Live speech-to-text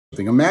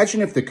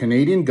Imagine if the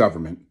Canadian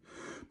government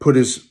put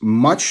as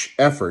much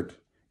effort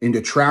into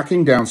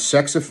tracking down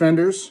sex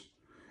offenders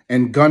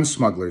and gun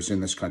smugglers in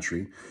this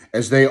country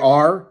as they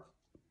are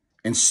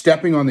in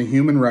stepping on the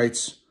human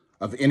rights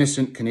of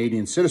innocent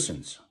Canadian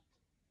citizens.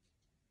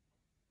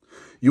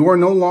 You are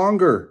no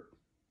longer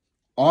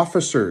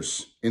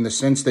officers in the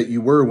sense that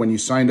you were when you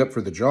signed up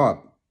for the job.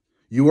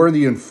 You are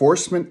the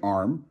enforcement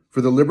arm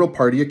for the Liberal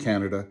Party of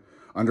Canada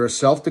under a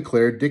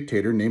self-declared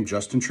dictator named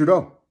Justin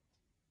Trudeau.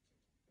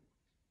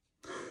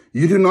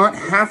 You do not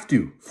have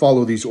to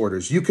follow these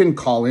orders. You can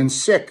call in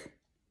sick.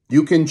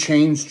 You can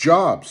change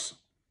jobs.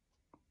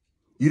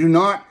 You do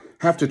not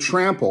have to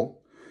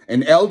trample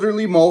an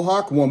elderly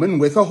Mohawk woman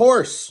with a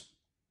horse.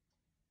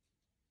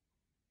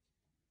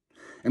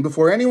 And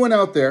before anyone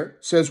out there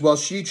says, well,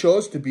 she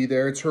chose to be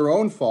there, it's her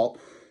own fault.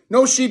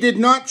 No, she did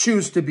not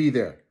choose to be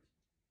there.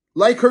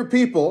 Like her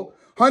people,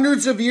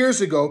 hundreds of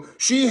years ago,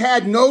 she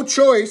had no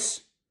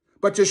choice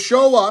but to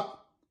show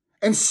up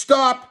and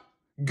stop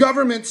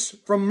governments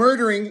from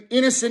murdering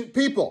innocent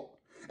people.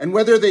 And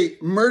whether they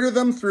murder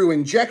them through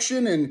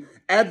injection and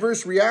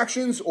adverse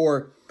reactions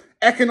or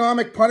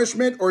economic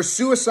punishment or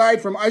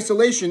suicide from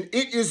isolation,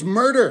 it is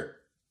murder.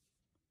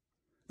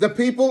 The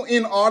people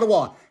in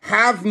Ottawa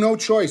have no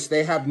choice.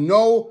 They have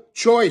no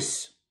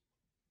choice.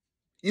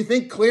 You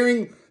think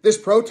clearing this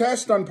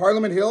protest on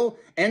Parliament Hill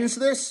ends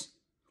this?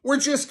 We're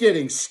just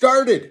getting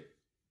started.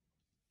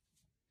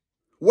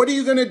 What are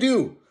you going to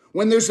do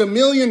when there's 1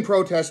 million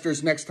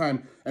protesters next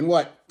time and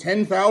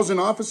 10,000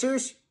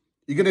 officers?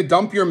 You going to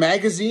dump your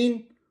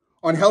magazine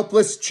on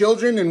helpless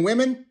children and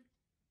women?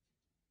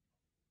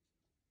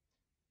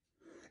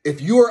 If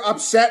you are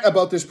upset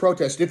about this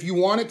protest, if you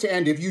want it to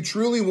end, if you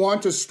truly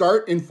want to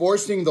start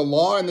enforcing the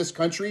law in this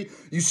country,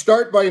 you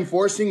start by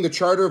enforcing the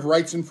Charter of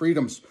Rights and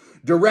Freedoms.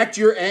 Direct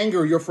your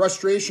anger, your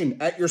frustration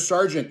at your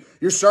sergeant.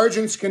 Your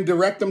sergeants can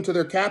direct them to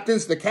their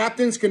captains. The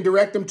captains can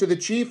direct them to the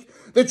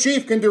chief. The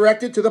chief can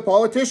direct it to the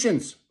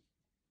politicians.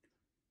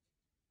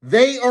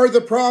 They are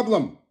the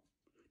problem.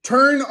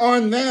 Turn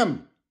on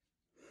them.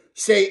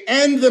 Say,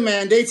 end the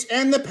mandates,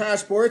 end the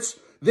passports.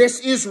 This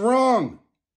is wrong.